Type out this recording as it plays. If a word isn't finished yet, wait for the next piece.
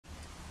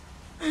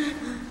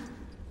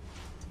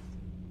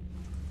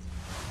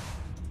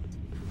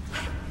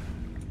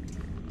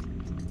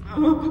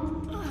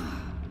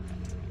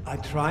I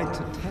tried to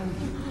tell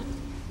you.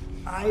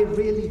 I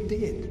really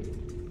did.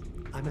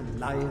 I'm a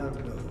liar,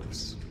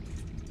 Rose.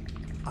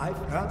 I've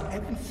heard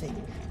everything,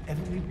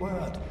 every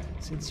word,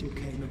 since you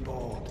came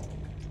aboard.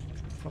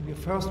 From your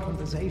first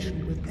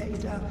conversation with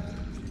Ada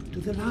to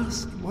the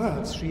last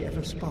words she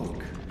ever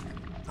spoke.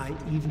 I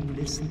even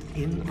listened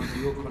in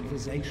on your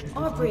conversation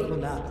with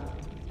Nikola.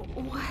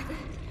 What?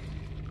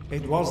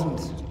 It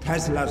wasn't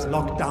Tesla's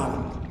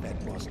lockdown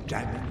that was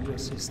jamming your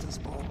sister's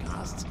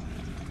broadcasts.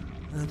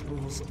 That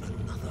was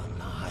another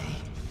lie.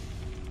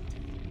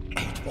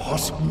 It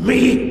was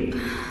me!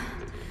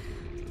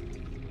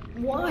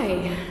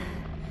 Why?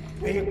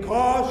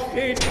 Because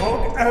she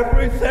took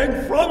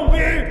everything from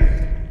me!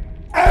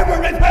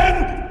 Everything!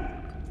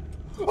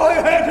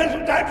 I hate his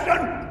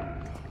attention!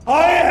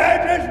 I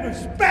hate his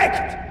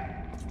respect!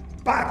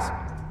 But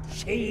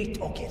she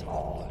took it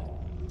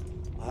all.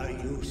 I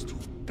used to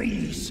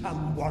be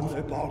someone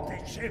aboard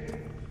this ship.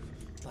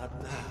 But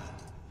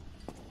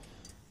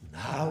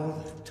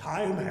now the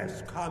time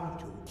has come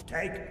to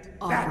take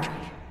back.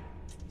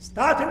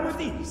 Starting with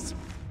these.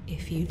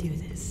 If you do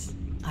this,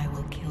 I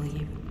will kill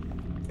you.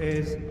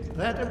 Is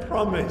that a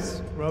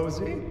promise,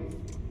 Rosie?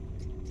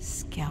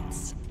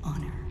 Scout's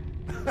honor.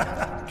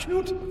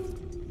 Cute.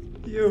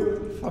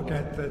 You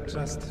forget that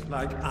just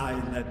like I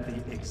led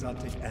the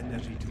exotic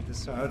energy to the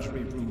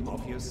surgery room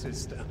of your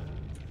sister,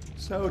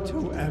 so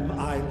too am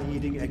I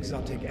leading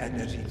exotic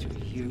energy to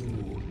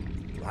you.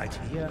 Right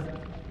here.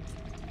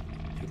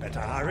 You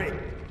better hurry.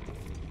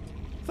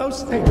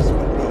 Those things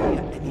will be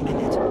here any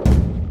minute.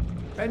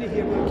 Benny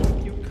here will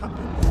keep you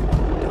company.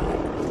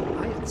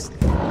 I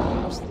instead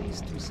use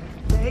these to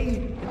save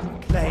day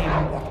and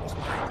claim what was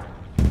mine.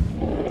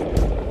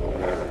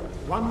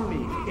 One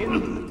leaf in,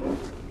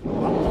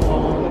 one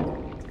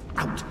fall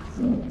out.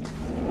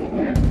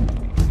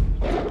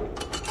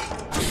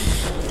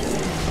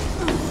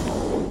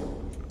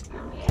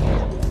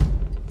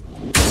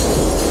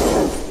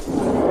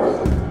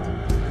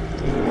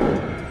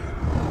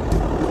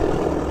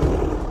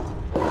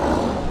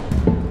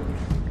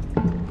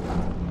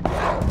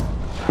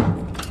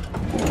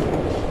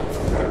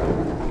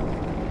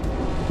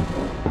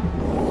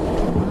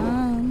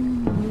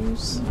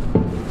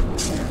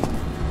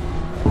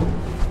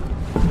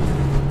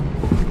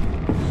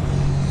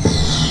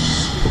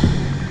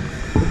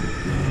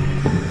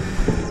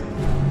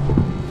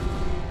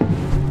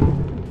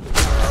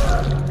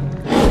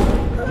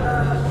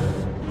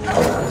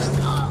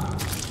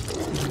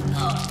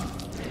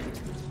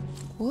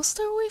 Was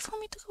there a way for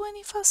me to go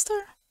any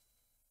faster?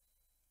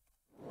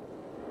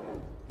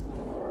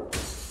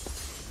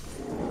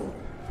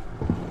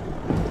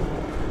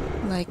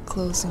 Like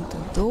closing the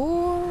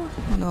door?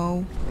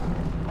 No.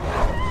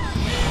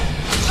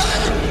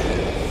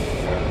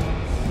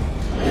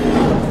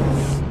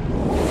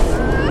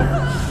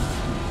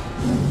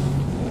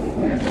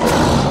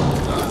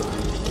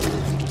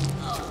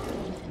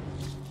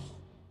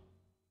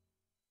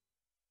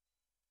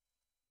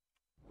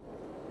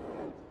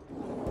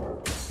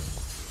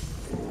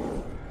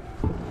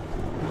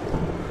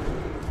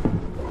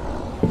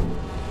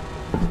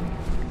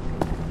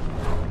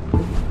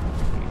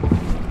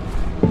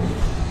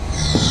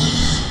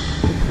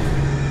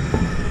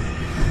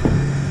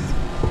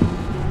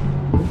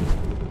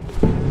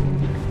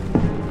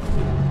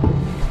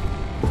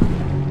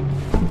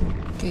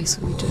 Okay,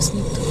 so we just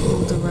need to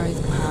follow the right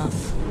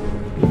path.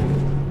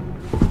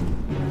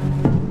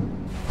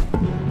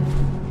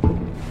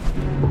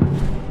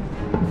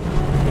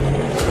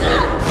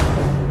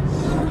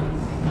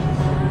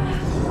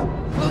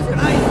 Close your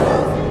eyes,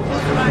 Rose.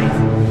 Close your eyes.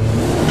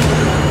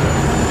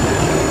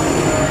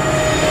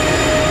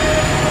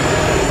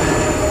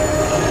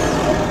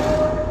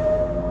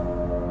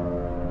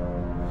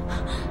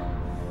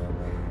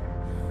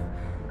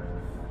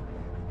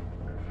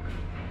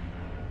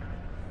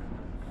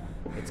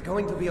 It's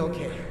going to be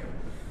okay.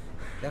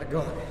 They're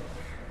gone.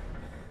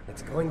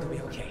 It's going to be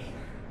okay.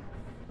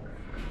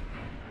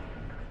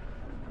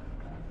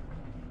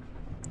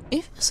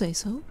 If you say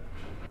so.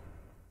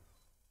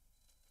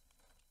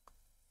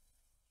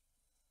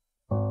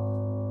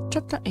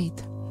 Chapter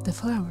 8. The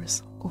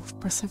Flowers of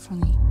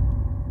Persephone.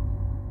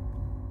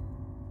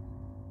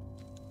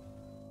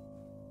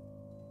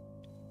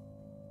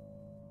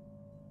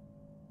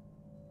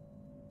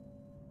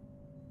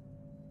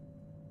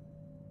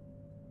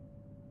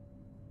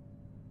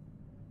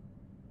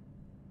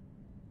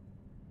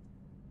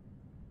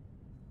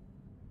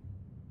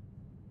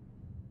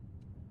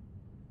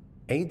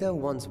 Ada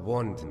once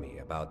warned me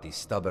about the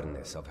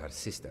stubbornness of her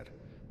sister.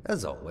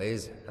 As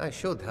always, I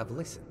should have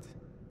listened.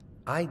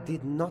 I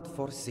did not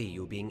foresee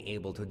you being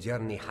able to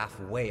journey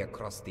halfway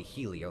across the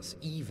Helios,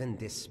 even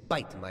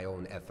despite my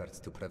own efforts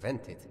to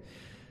prevent it.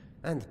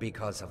 And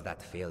because of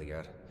that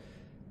failure,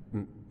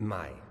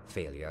 my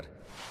failure,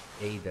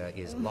 Ada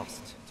is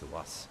lost to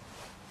us.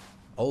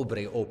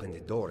 Aubrey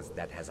opened doors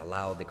that has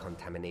allowed the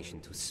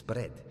contamination to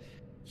spread.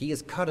 He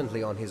is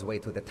currently on his way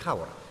to the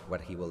tower,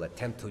 where he will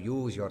attempt to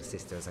use your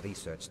sister's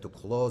research to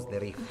close the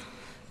rift.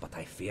 but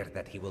I fear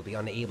that he will be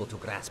unable to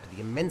grasp the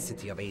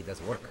immensity of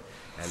Ada's work,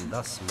 and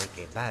thus make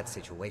a bad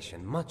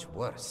situation much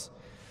worse.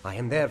 I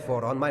am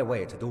therefore on my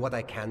way to do what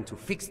I can to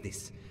fix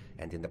this,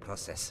 and in the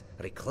process,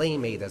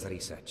 reclaim Ada's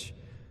research.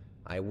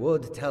 I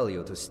would tell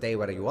you to stay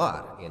where you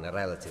are, in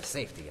relative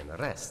safety and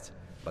rest,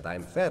 but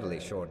I'm fairly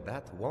sure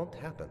that won't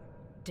happen.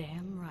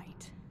 Damn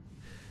right.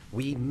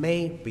 We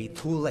may be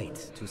too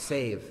late to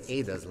save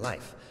Ada's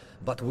life,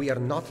 but we are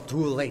not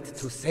too late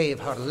to save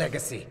her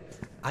legacy.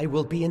 I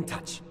will be in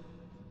touch.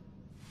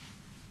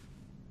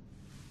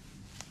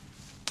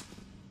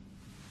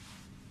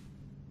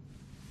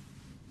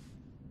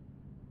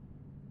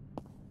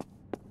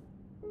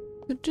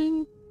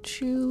 Couldn't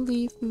you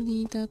leave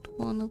me that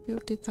one of your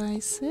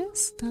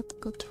devices that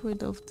got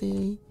rid of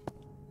the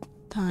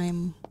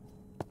time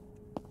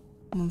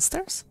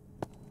monsters?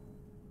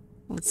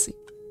 Let's see.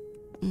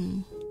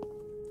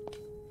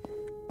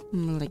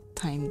 Like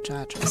time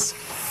judges.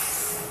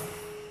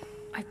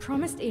 I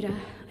promised Ada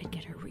I'd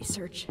get her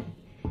research,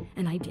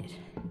 and I did.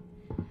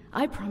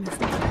 I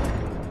promised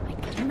Ada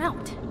I'd get him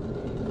out,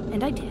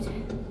 and I did.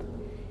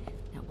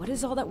 Now what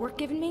has all that work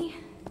given me?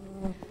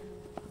 A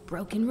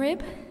broken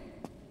rib?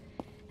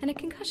 And a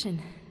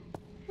concussion.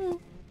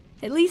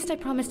 At least I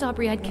promised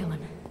Aubrey I'd kill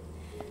him.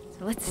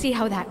 So let's see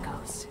how that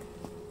goes.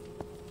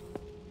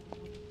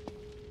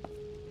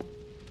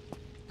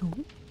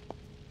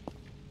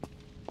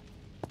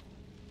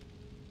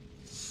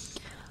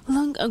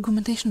 Long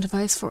augmentation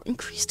device for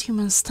increased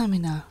human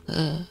stamina.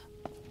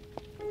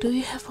 Do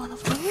you have one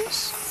of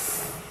those?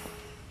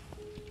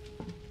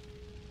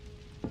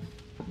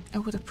 I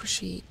would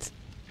appreciate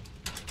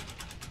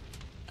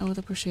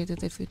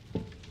it if you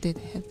did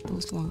have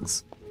those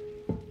lungs.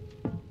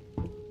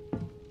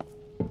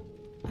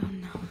 Oh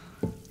no.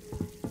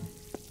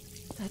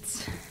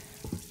 That's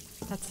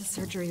the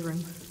surgery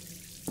room.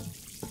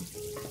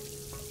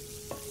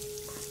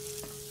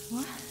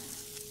 What?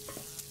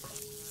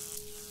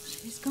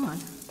 She's gone.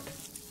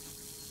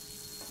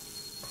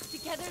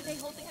 Together they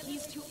hold the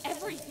keys to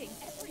everything.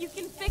 You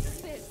can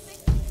fix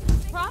this.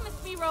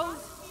 Promise me, Rose.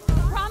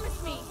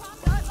 Promise me.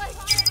 Not like...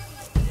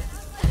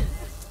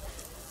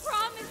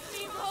 Promise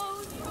me,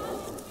 Rose.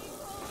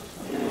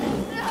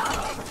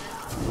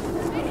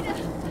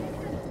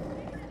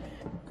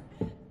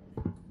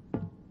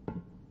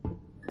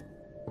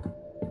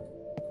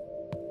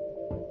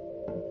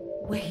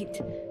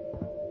 Wait.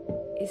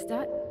 Is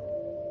that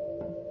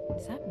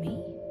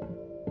me?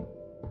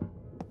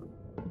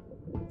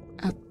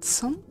 At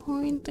some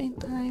point in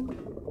time.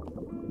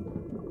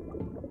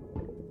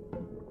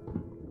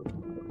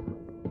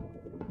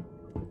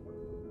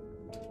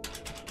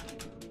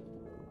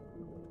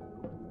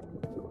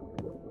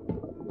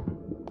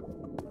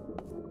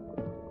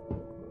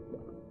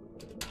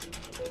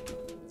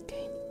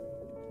 Okay.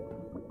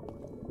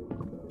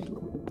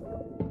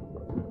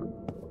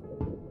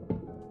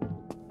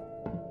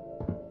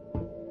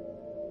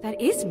 That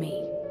is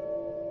me.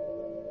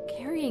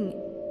 Carrying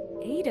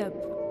Ada,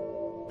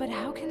 but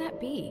how can that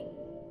be?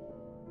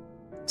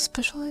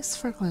 Specialized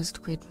fertilizers to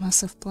create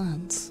massive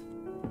plants.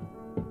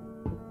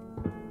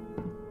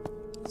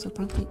 So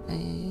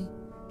apparently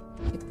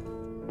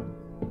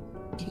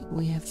okay,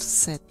 we have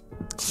set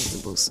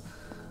collectibles.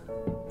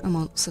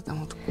 Set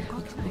amount of How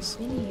can I collectibles.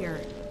 have been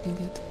here You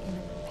get in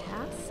the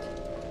past?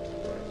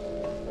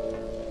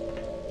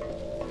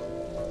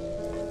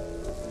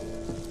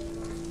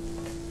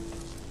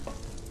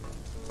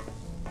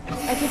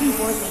 I didn't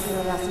board the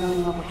Helios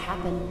knowing what would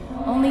happen,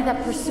 only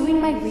that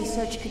pursuing my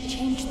research could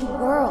change the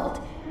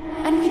world.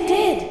 And we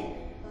did!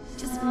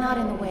 Just not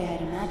in the way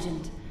I'd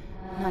imagined.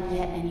 Not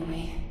yet,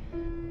 anyway.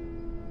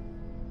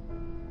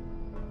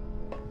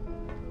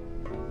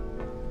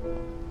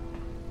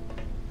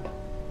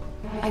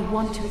 I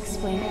want to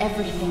explain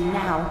everything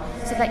now,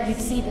 so that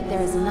you'd see that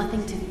there is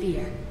nothing to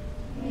fear.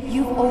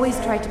 You've always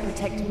tried to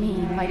protect me,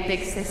 my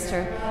big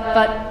sister,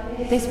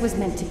 but this was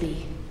meant to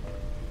be.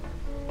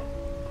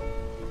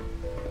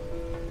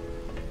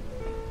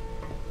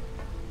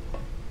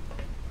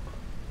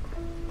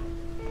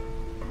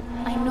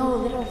 I know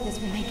little of this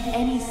will make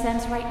any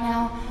sense right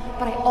now,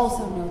 but I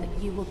also know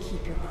that you will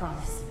keep your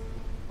promise.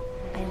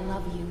 I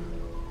love you.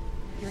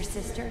 Your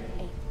sister,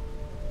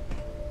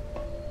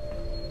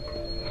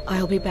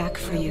 I'll be back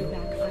for you.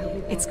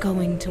 It's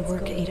going to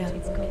work, Ada.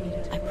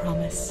 I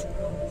promise.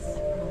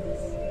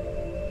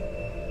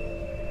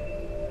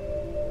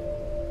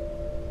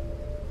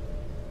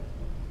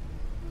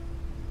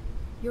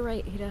 You're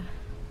right, Ada.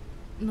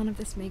 None of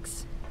this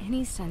makes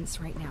any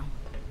sense right now.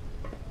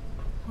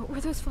 What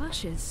were those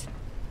flashes?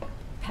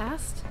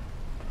 Past?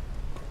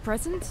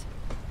 Present?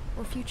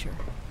 Or future?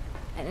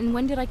 And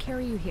when did I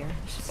carry you here?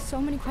 There's just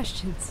so many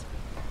questions.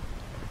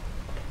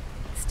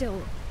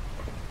 Still,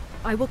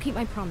 I will keep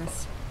my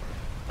promise.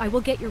 I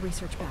will get your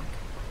research back.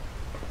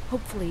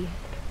 Hopefully,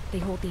 they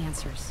hold the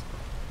answers.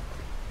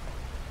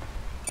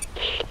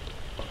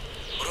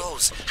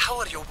 Rose, how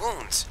are your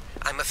wounds?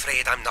 I'm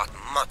afraid I'm not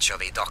much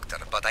of a doctor,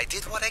 but I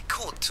did what I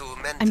could to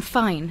mend... I'm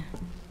fine.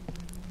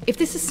 If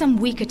this is some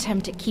weak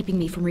attempt at keeping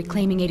me from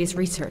reclaiming Ada's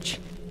research,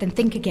 then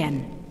think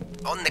again.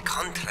 On the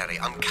contrary,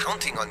 I'm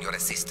counting on your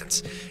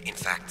assistance. In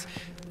fact,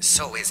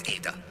 so is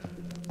Ada.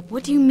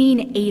 What do you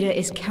mean Ada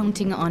is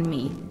counting on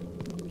me?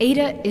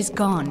 Ada is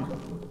gone.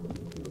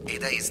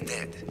 Ada is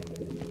dead.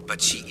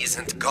 But she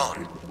isn't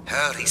gone.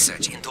 Her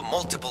research into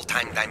multiple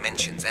time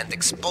dimensions and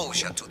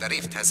exposure to the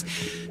rift has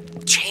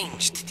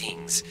changed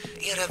things.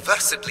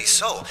 Irreversibly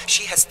so.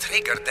 She has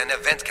triggered an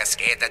event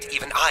cascade that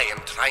even I am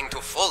trying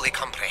to fully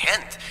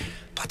comprehend.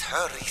 But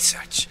her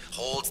research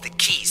holds the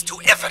keys to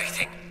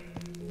everything.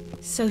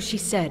 So she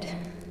said.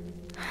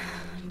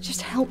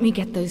 Just help me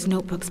get those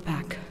notebooks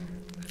back.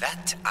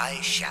 That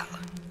I shall.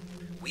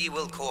 We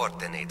will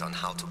coordinate on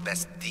how to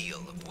best deal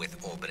with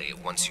Aubrey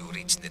once you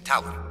reach the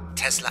tower.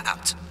 Tesla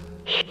out.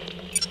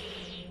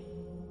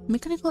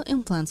 Mechanical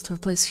implants to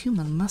replace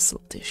human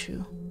muscle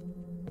tissue.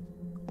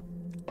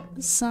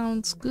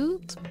 Sounds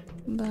good,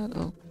 but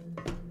oh,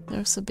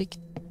 there's a big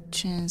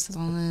chance that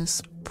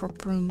unless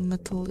proper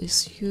metal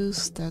is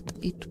used that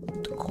it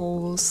would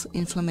cause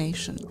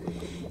inflammation.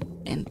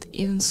 And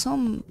even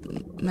some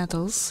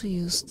metals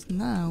used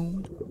now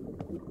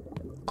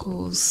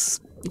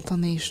cause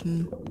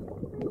inflammation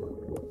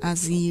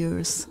as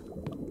years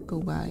go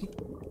by.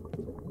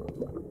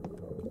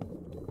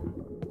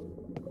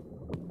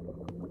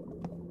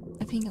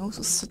 I think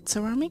also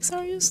ceramics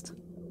are used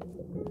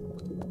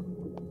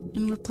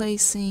in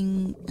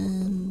replacing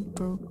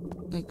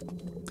like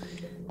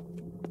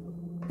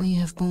when you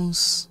have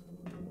bones,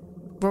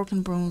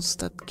 broken bones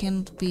that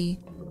can't be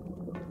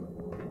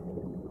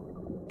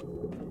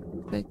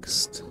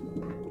fixed,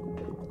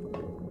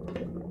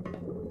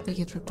 they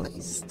get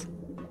replaced.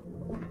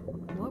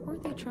 What were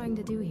they trying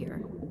to do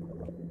here?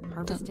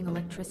 Harvesting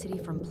electricity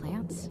from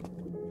plants?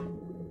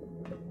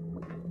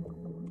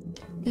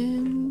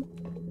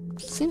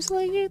 Seems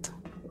like it.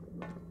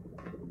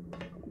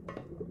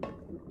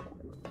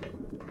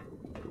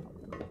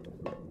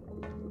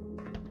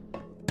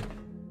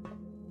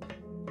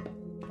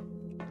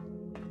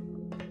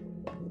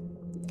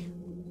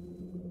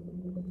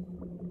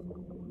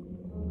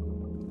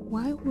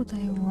 Why would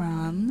I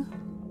run?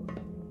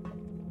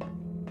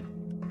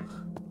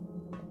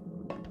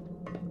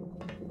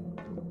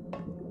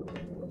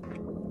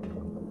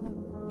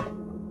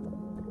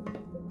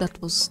 That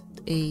was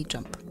a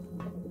jump.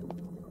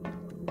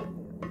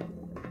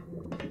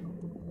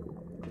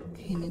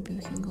 Okay, maybe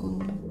we can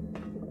go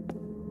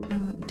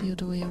the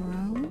other way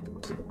around.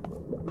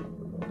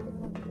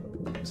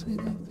 So I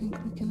don't think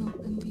we can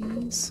open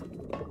these.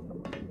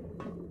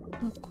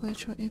 Not quite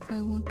sure if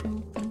I want to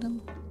open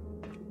them.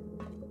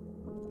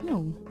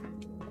 No.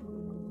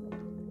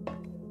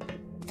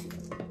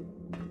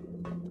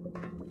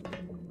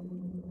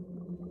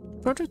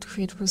 Project to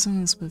create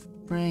resonance with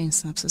brain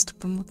synapses to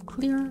promote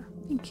clear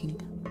thinking.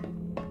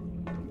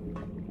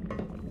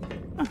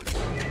 Ah.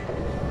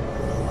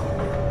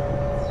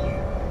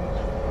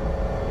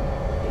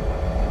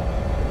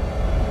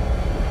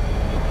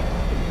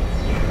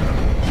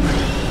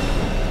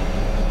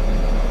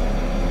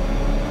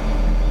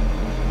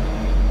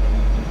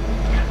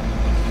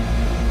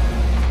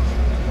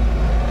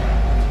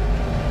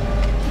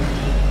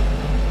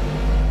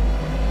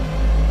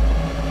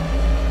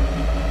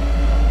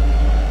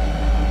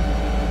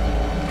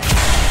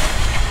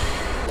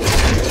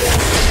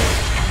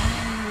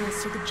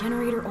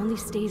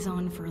 Stays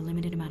on for a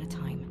limited amount of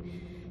time.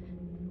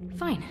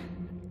 Fine.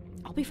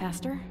 I'll be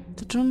faster.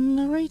 The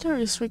generator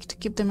is rigged to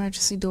keep the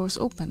emergency doors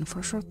open for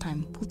a short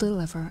time. Pull the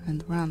lever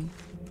and run.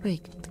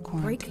 Break the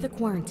quarantine. Break the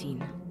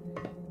quarantine.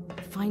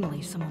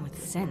 Finally, someone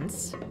with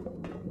sense.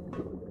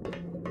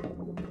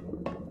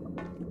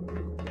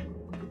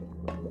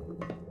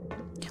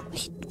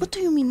 Wait, what do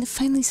you mean,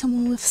 finally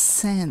someone with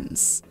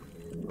sense?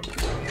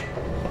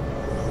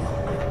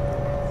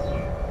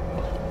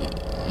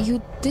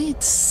 You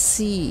did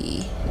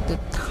see the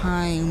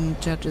time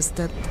judges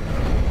that the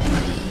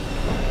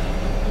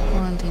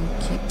quarantine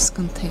keeps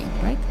contained,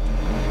 right?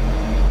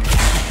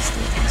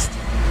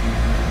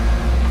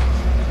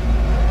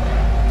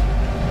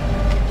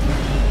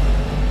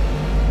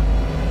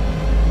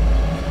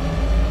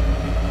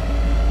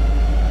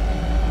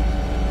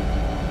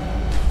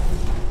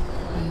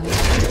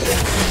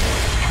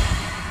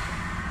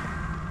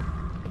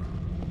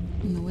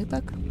 On the way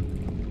back.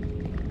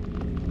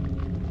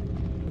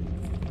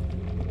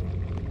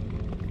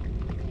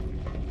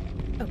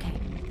 Okay,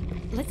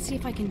 let's see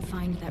if I can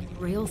find that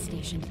rail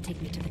station to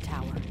take me to the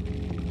tower.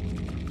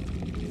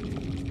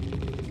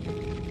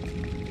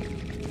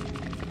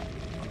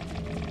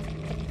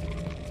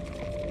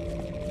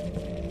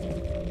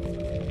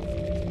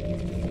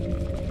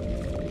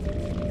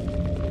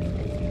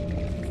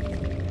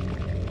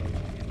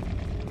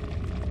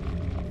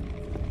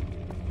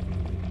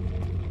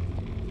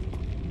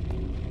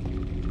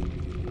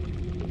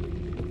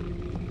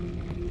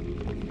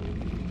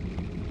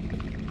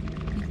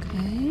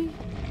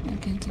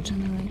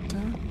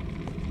 Generator.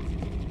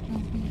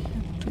 Now we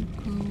have to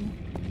go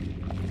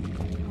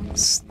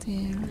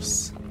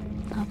downstairs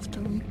after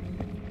we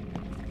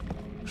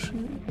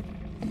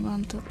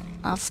wanted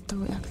after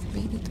we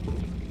activated.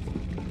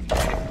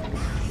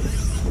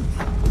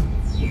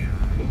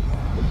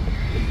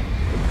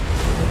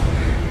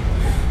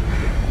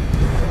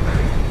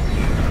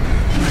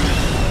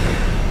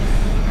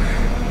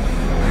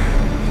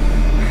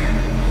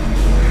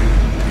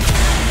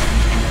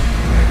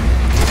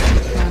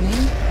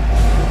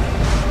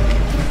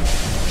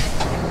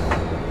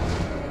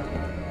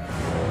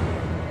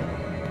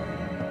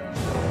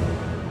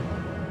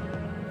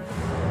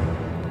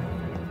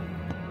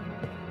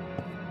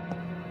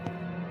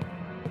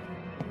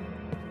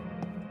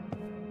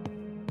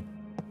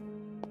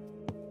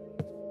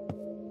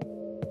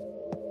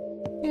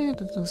 Yeah,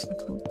 that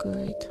doesn't look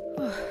great.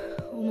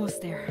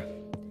 Almost there.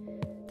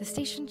 The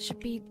station should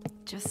be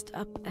just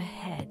up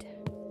ahead.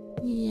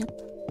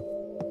 Yep.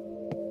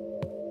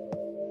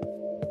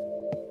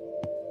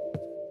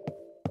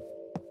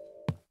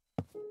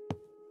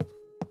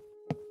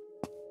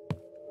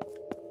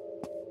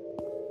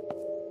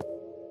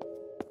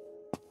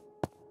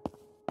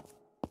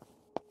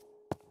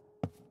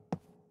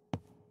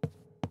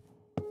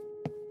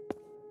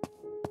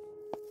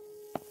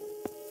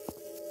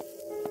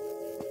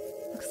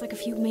 Looks like a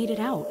few made it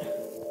out.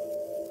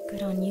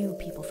 Good on you,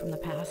 people from the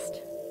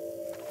past.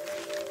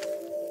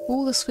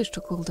 Pull the switch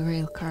to call the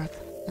rail car.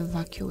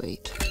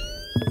 Evacuate.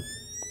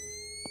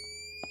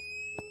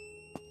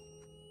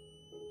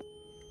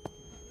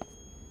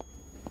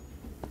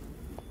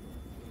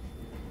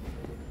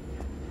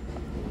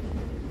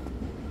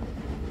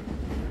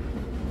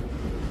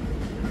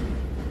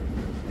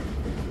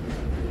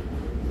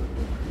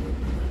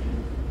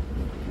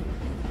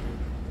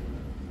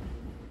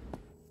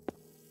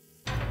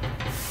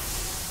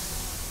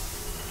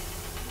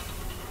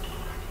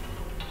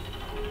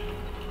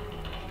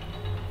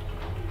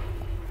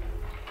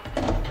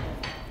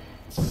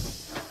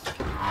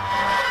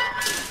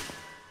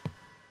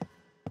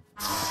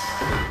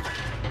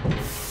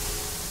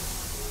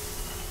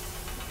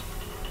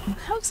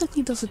 How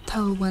exactly does it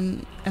tell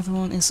when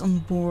everyone is on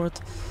board?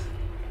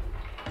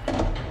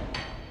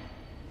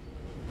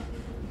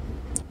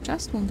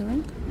 Just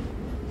wondering.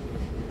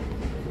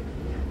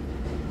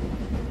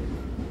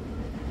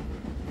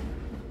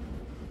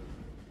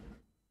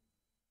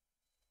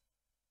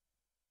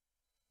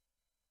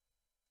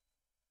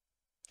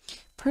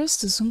 Press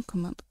the zoom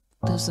command.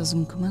 There's the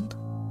zoom command.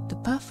 The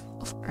path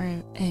of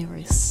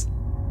Ares.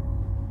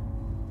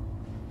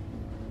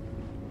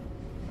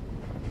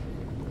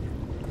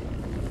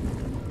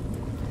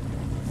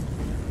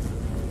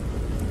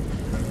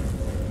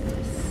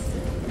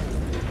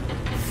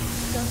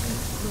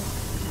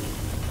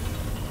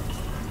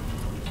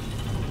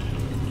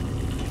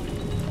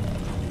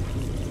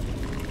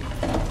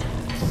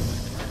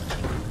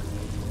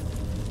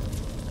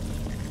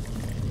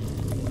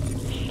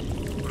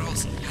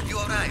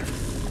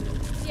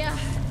 Yeah,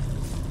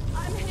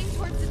 I'm heading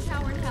towards the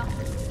tower now.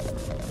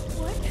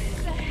 What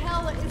the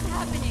hell is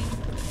happening?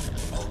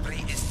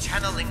 Aubrey is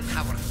channeling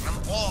power from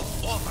all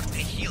over the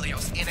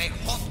Helios in a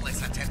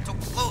hopeless attempt to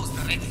close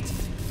the rift.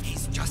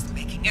 He's just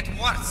making it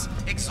worse.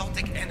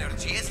 Exotic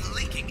energy is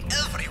leaking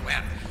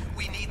everywhere.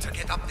 We need to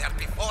get up there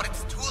before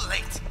it's too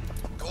late.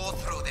 Go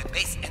through the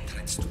base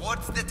entrance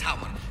towards the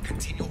tower.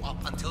 Continue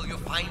up until you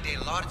find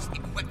a large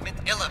equipment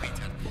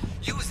elevator.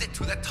 Use it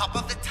to the top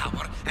of the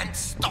tower and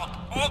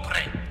stop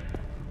Aubrey!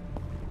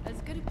 As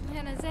good a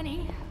plan as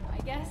any, I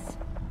guess.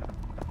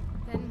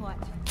 Then what?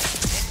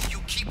 Then you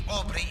keep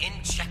Aubrey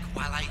in check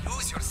while I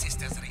use your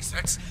sister's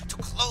research to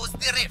close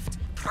the rift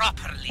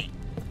properly.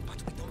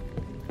 But we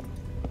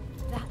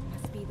don't... That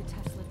must be the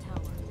Tesla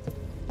tower.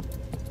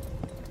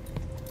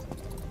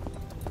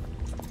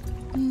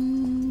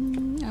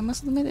 I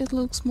must admit it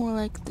looks more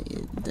like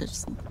the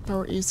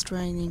power is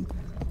draining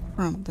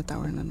from the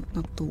tower and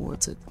not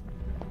towards it.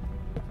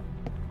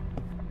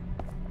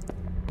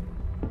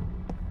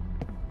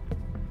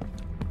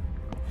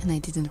 And I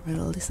didn't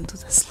really listen to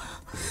Tesla.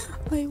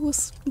 I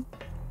was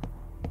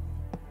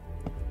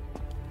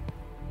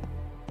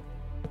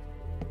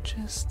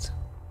just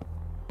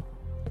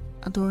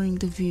adoring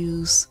the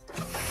views.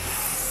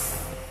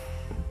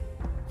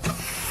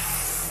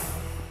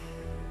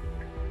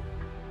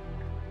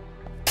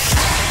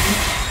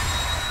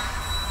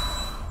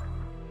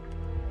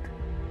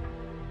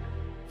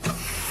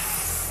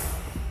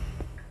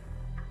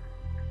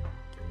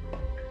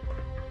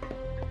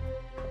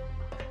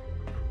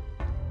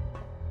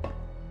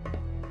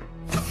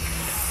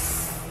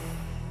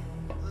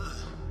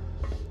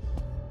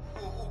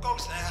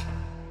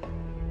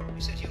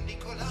 Is it you,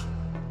 Nikola?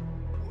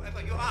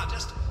 Whoever you are,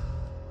 just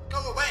go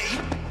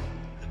away.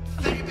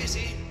 Very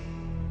busy.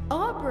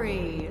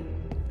 Aubrey!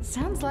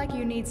 Sounds like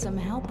you need some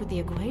help with the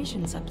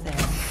equations up there.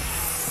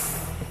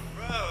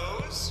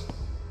 Rose?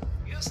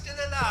 You're still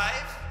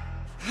alive?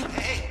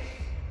 Hey,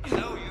 you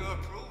know you're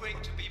proving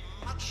to be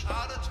much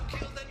harder to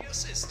kill than your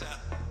sister.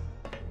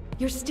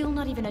 You're still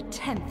not even a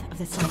tenth of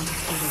the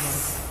scientist Ada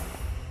was.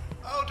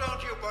 Oh,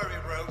 don't you worry,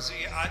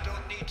 Rosie. I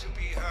don't need to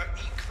be her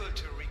equal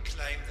to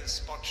reclaim the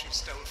spot she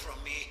stole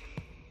from me.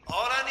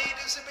 All I need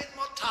is a bit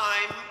more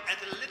time and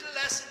a little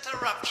less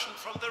interruption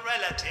from the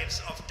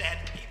relatives of dead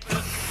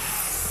people.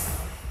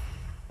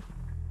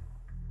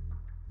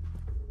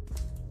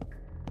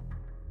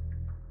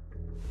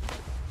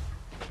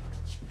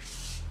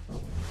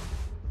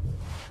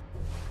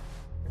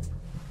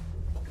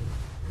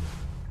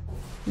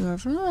 You are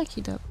very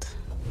lucky that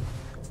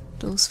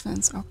those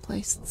fans are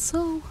placed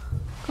so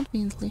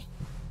conveniently.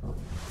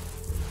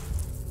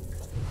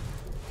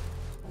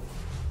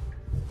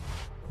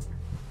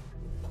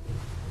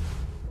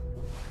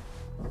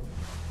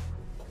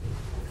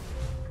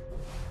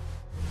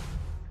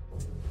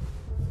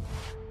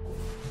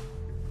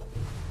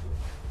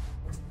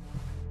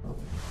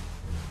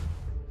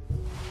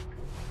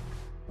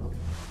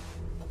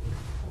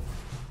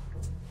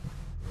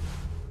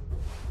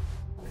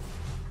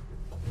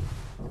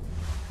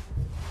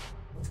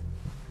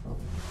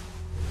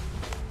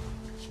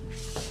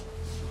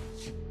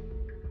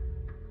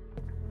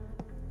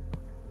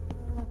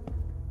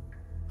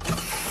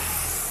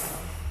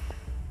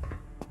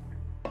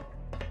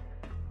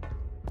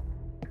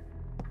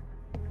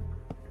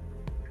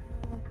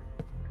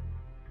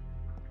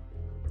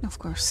 Of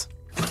course.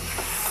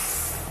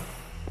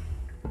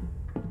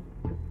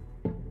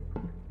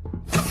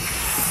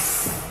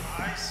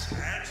 I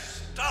said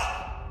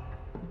stop!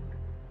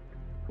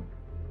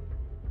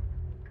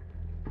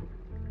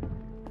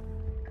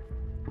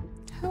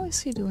 How is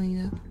he doing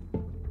that?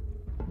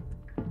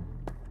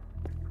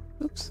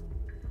 Oops.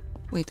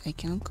 Wait, I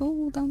cannot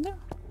go down there?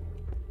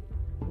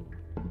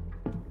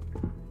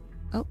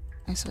 Oh,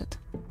 I saw it.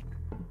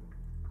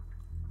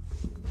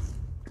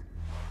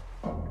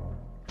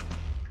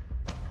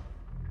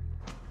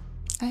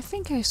 I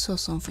think I saw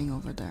something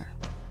over there.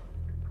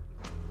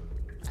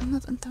 I'm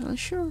not entirely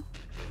sure.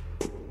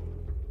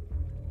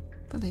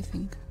 But I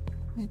think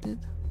I did.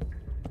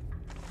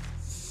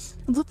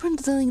 A blueprint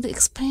detailing the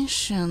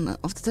expansion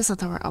of the Tesla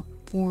Tower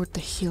aboard the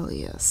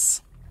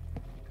Helios.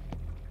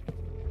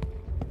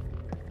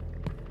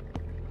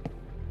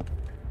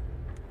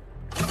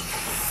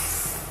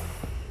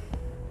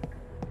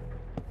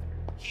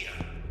 Here,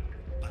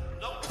 but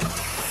no.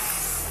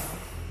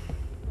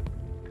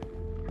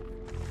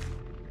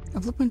 A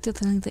blueprint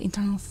detailing the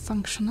internal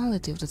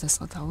functionality of the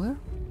Tesla Tower.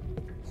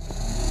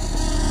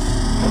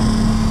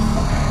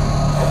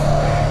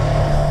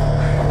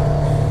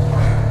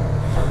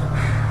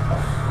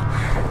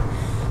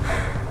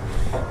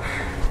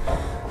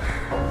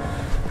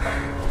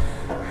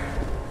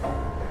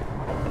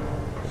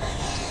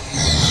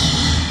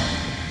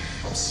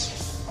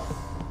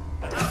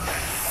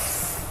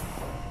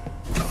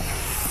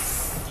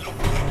 Look,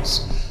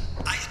 Rose,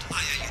 I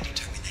admire your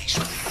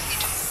determination.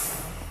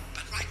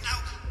 But right now,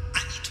 I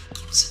need to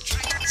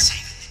concentrate on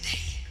saving the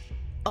day.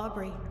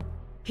 Aubrey,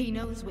 he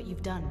knows what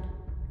you've done.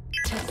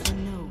 Tesla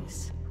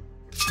knows.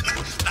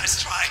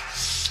 Nice try.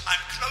 I'm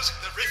closing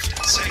the rift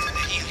and saving the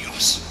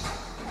Helios.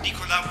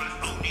 Nikola will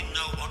only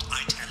know what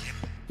I tell him.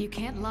 You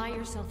can't lie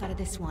yourself out of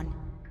this one.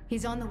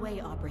 He's on the way,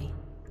 Aubrey.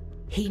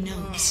 He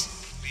knows.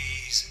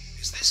 Please,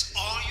 is this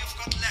all you've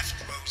got left,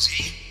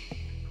 Rosie?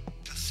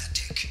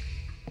 Pathetic.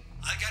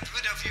 I'll get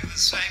rid of you the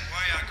same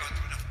way I got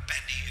rid of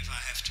Benny if I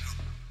have to.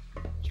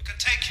 You can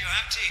take your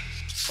empty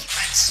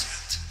threats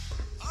and...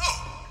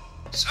 Oh,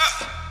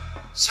 sir,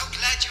 so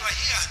glad you are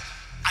here.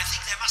 I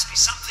think there must be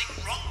something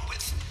wrong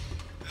with...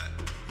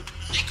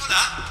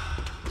 Nikola?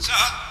 Sir?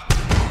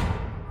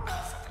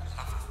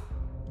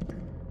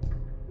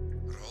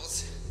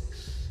 Rose,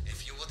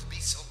 if you would be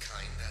so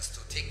kind as to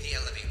take the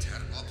elevator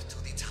up to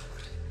the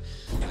tower,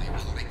 I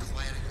will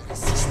require your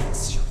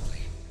assistance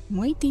shortly. I'm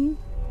waiting.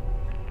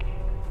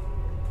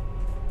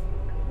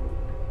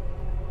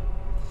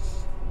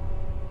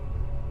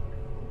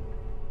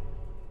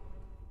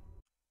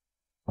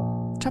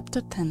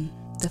 Chapter 10.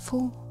 The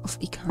Fall of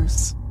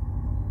Icarus.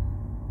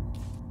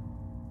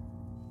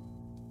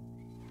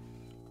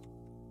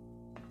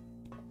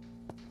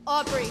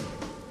 Aubrey,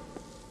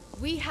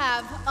 we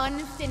have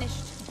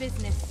unfinished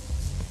business.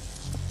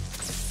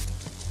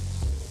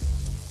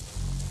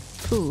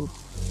 Ooh,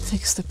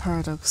 fix the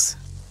paradox.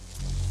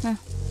 Huh.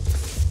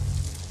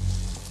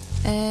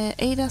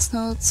 Ada's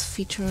notes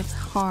featured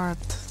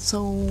heart,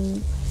 so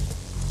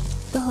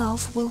the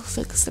love will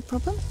fix the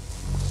problem?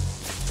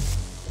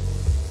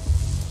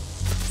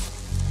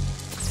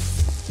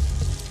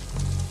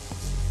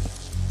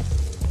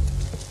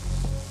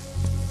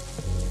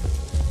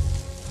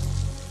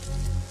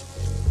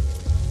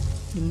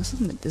 You must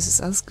admit, this is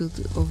as good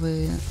of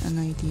an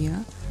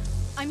idea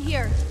I'm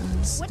here.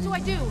 as What do I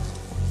do?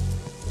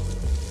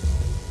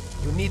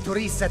 You need to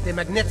reset the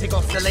magnetic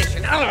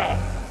oscillation.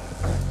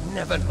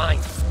 Never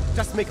mind.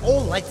 Just make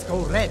all lights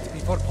go red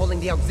before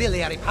pulling the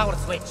auxiliary power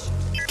switch.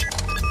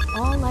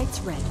 All lights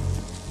red.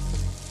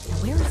 Now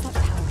where is that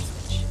power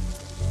switch?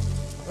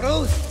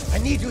 Rose, I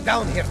need you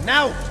down here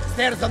now.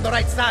 Stairs on the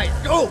right side.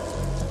 Go!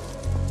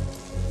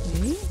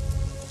 Okay.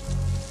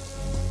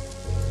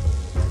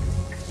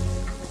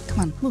 Come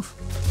on, move.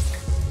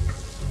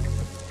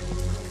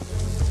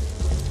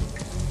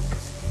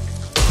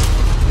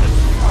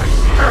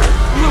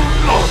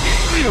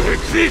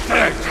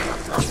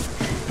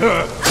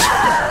 Rose!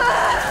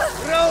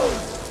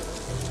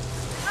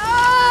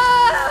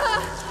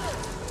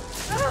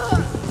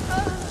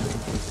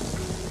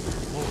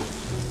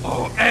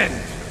 Oh,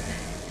 end!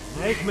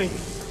 Make me.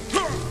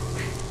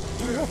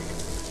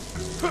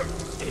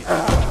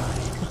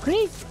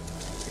 Great.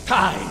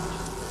 Time.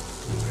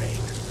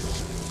 Break.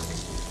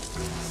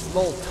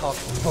 Small talk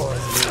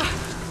bores me.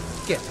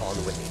 Get on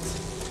with it.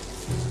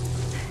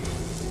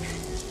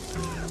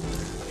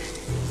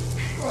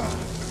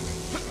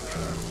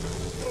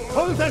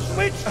 Hold the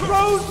switch,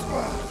 Rose!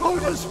 Hold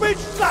the switch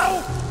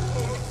now!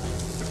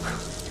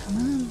 Come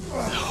on.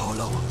 The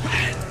hollow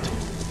hand.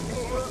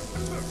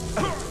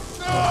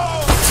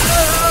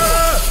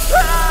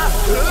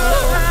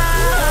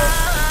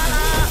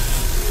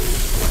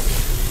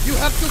 You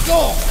have to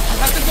go! You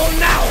have to go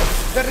now!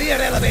 The rear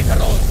elevator,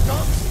 Rose.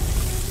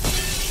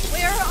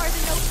 Where are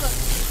the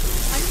notebooks?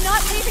 I'm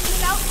not leaving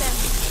without them.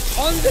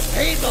 On the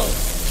table!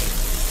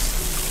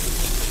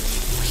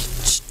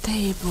 Which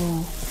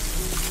table?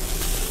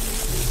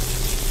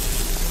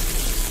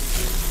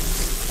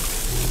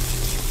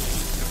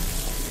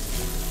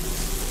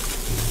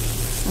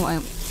 Oh,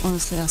 I'm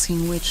honestly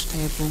asking which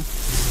table.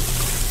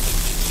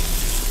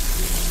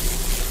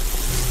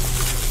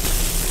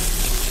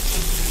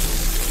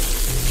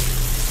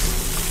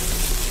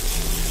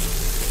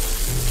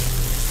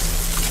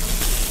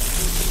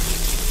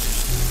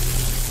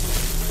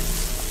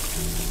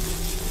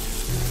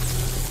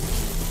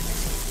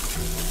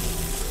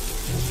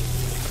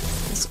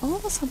 All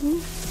of a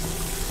sudden,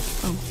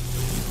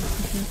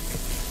 okay.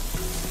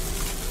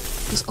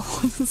 Because all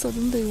of a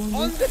sudden they want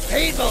On the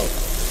table!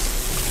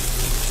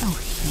 Oh,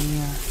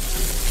 here.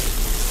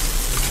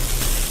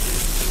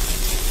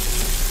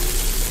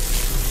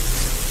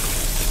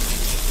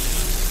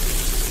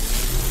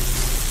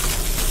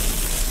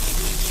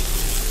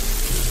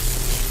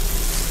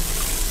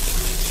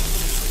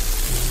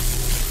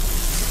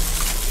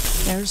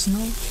 There's no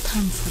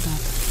time for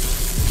that.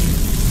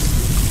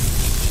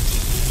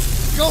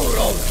 Go,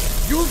 Rose!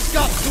 You've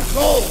got to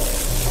go!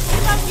 I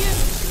love you!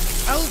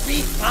 I'll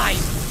be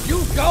fine!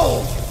 You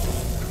go!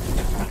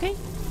 Okay.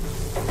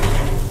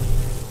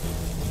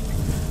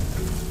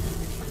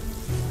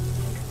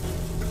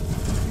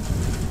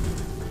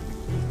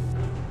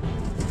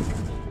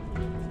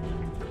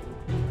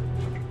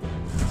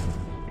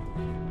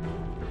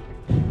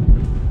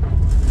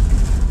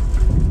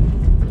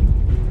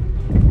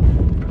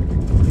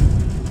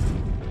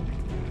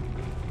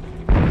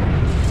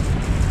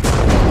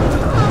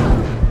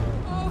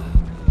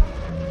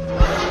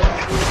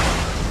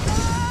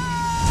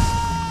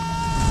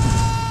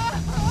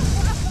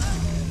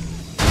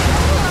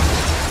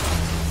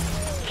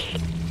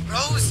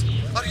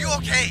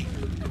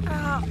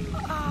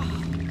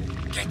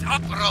 Get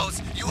up,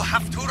 Rose! You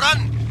have to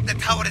run! The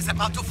tower is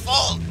about to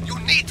fall! You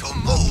need to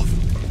move!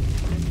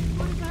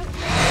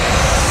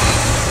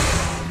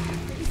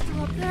 He's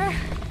still up there?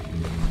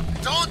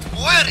 Don't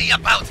worry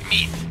about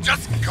me!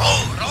 Just go,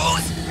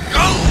 Rose!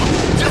 Go!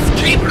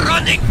 Just keep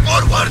running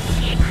forward!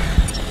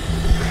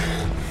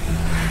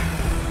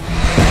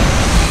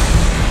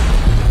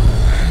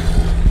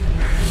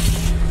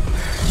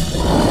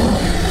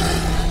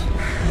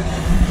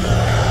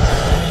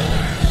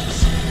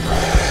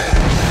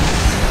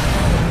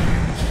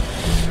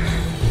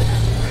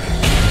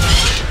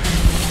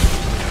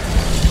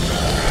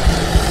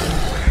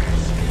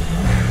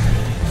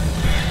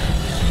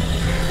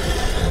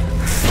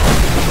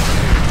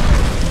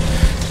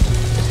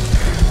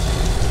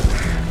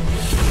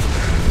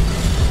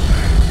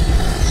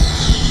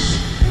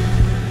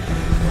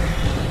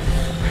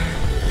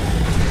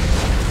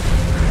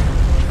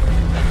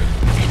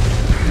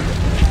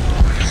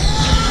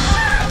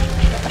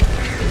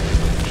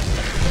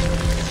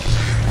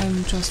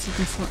 Just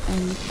looking for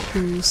any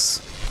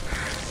clues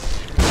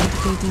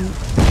indicating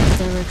the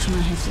direction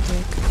I have to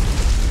take.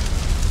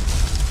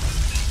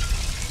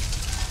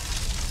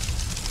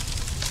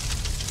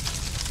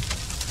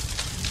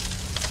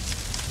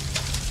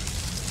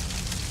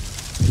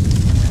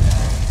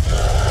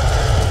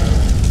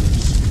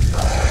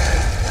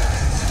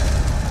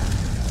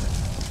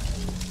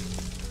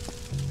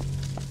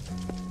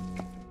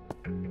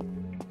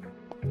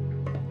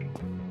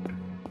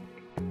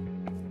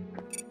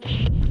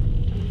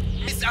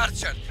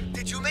 Archer,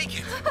 did you make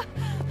it?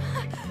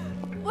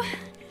 What?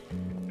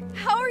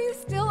 How are you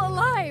still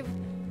alive?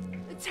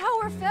 The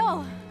tower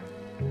fell.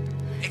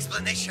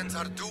 Explanations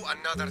are due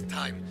another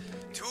time.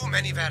 Too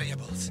many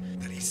variables.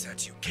 The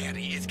research you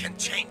carry, it can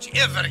change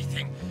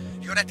everything.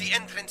 You're at the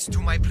entrance to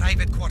my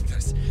private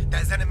quarters.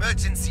 There's an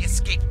emergency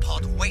escape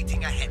pod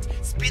waiting ahead.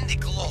 Spin the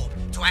globe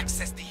to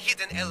access the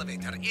hidden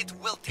elevator. It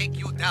will take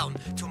you down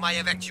to my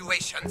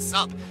evacuation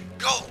sub.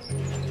 Go!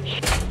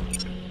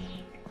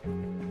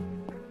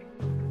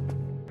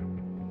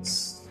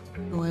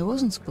 Oh, I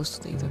wasn't supposed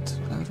to take that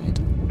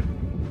elevator.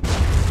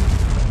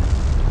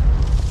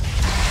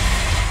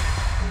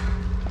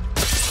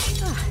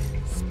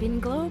 Spin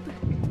globe?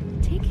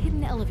 Take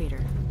hidden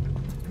elevator.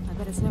 I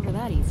bet it's never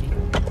that easy.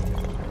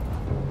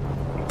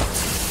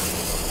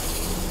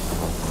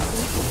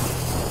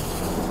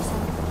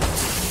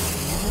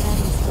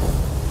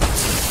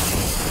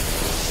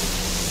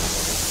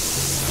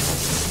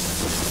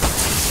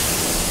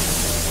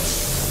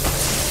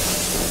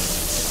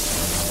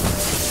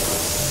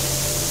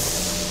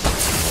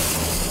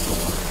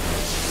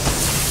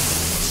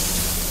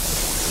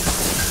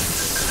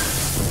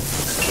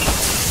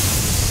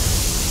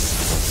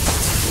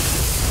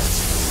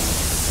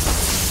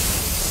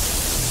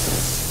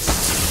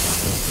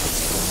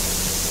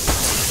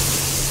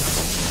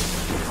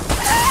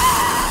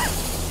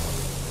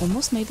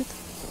 Almost made it.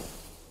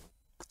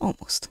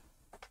 Almost.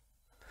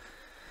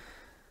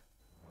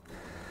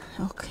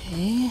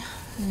 Okay,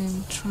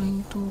 I'm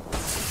trying to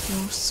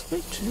force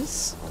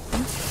switches.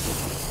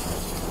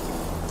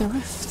 The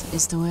rift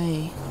is the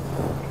way.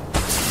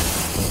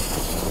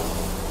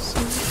 So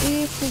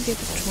if we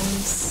get a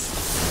choice...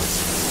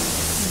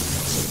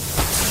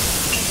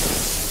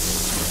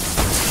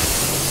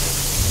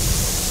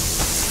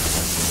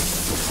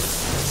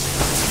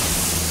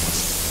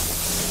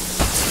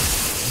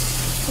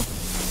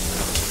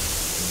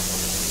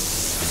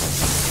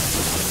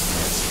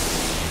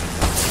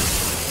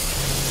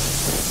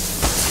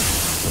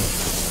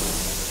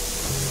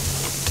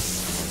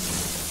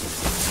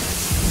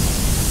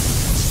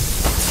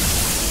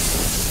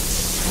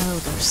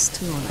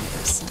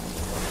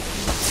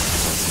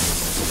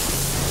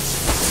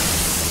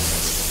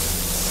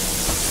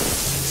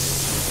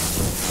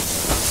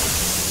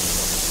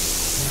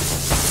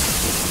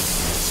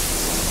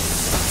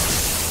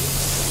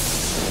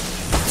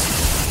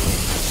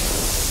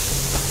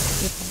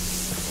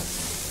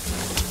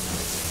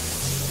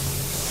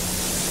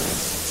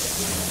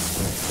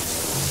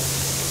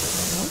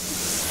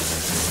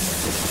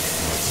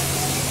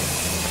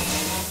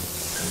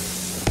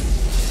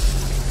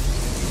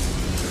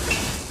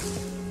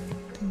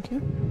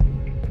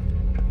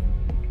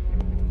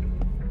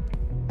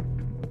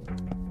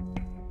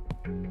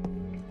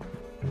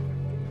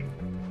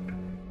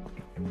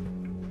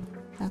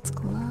 That's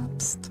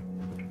collapsed.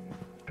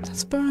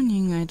 That's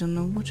burning. I don't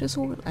know which is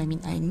worse. I mean,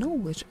 I know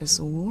which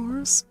is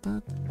worse,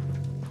 but...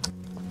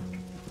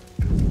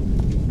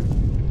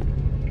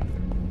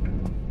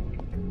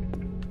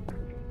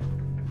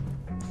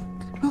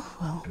 Oh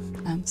well,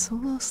 I'm so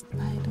lost,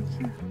 I don't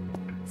care.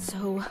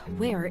 So,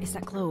 where is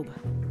that globe?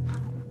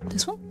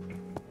 This one?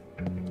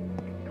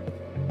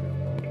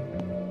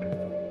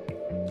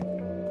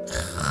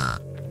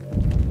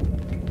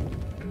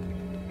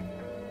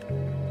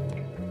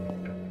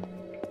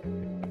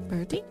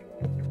 Birdie?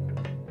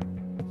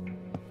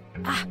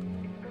 Ah!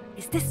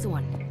 Is this the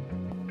one?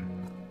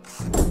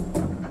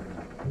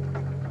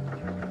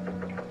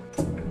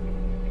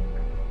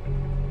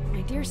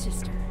 My dear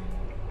sister,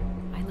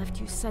 I left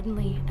you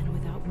suddenly and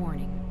without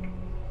warning.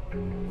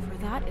 For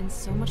that and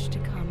so much to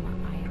come,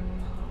 I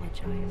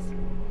apologize.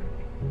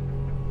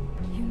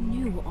 You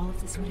knew all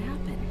of this would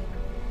happen.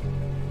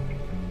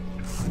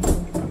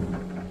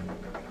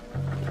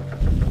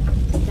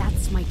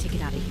 That's my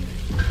ticket out of here.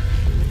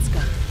 Let's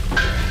go.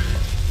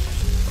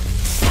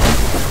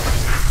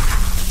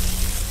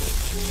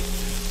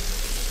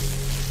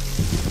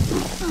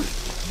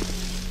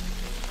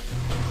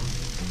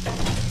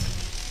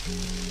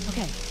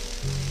 Okay.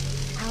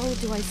 How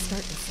do I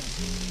start this thing?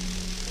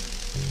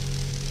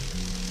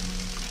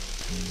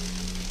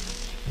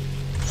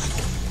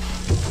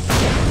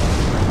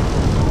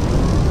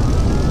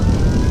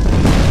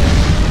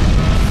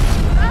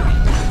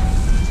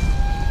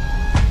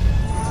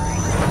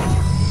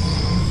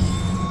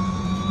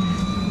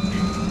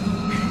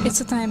 It's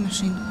a time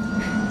machine.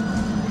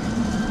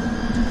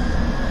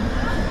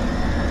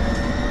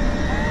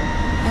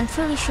 I'm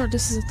fairly sure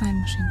this is a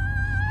time machine.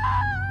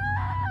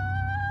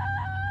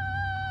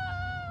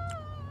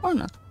 Or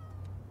not.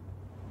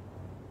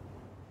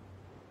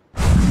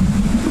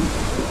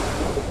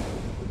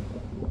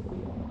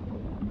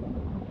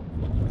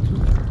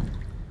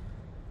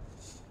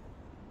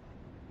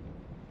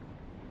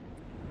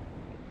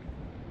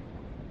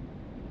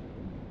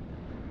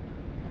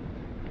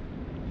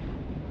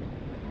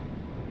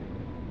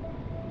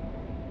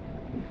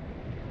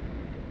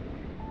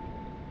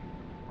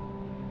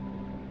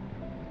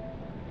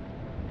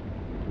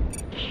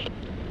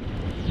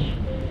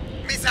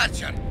 Miss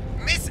Archer!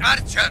 Miss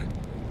Archer!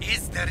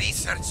 Is the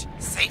research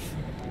safe?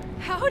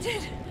 How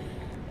did...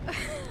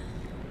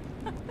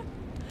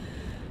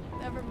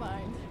 Never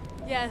mind.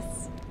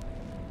 Yes.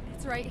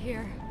 It's right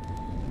here.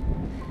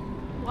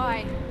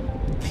 Why?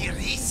 The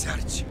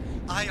research!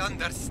 I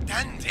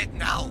understand it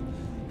now.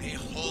 They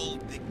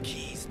hold the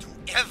keys to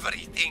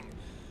everything.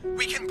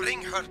 We can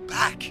bring her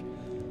back.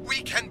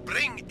 We can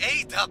bring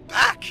Ada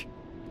back.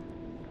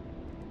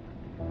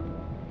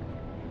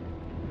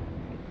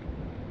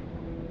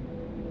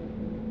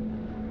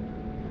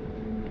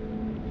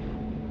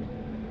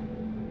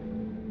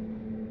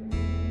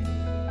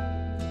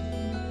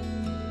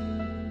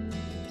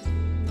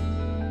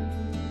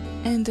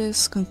 And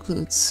this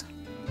concludes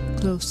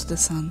Close to the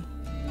Sun.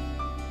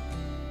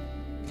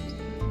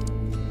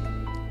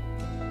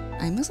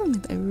 I must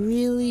admit, I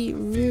really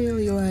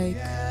like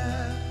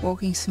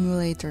walking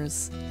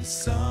simulators,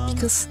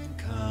 because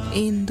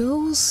in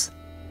those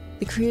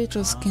the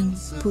creators can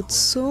put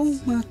so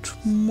much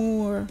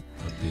more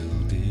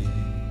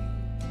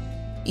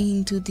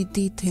into the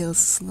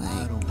details,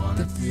 like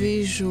the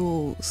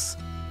visuals,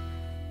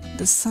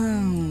 the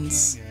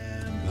sounds.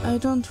 I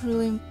don't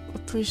really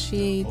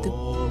appreciate the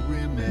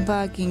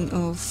bugging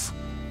of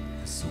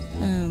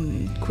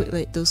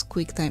those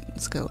quick time,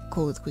 let's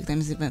call it quick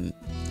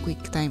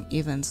time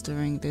events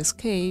during the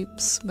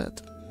escapes,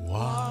 but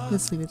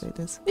let's leave it like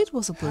this. It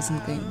was a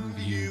pleasant game,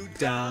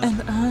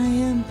 and I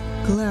am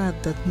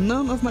glad that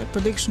none of my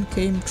prediction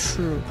came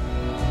true.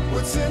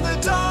 What's in the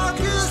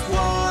darkest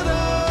water?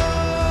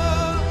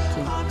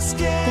 So,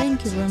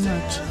 thank you very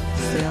much.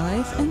 Stay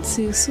alive and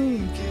see you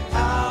soon.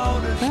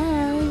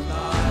 Bye.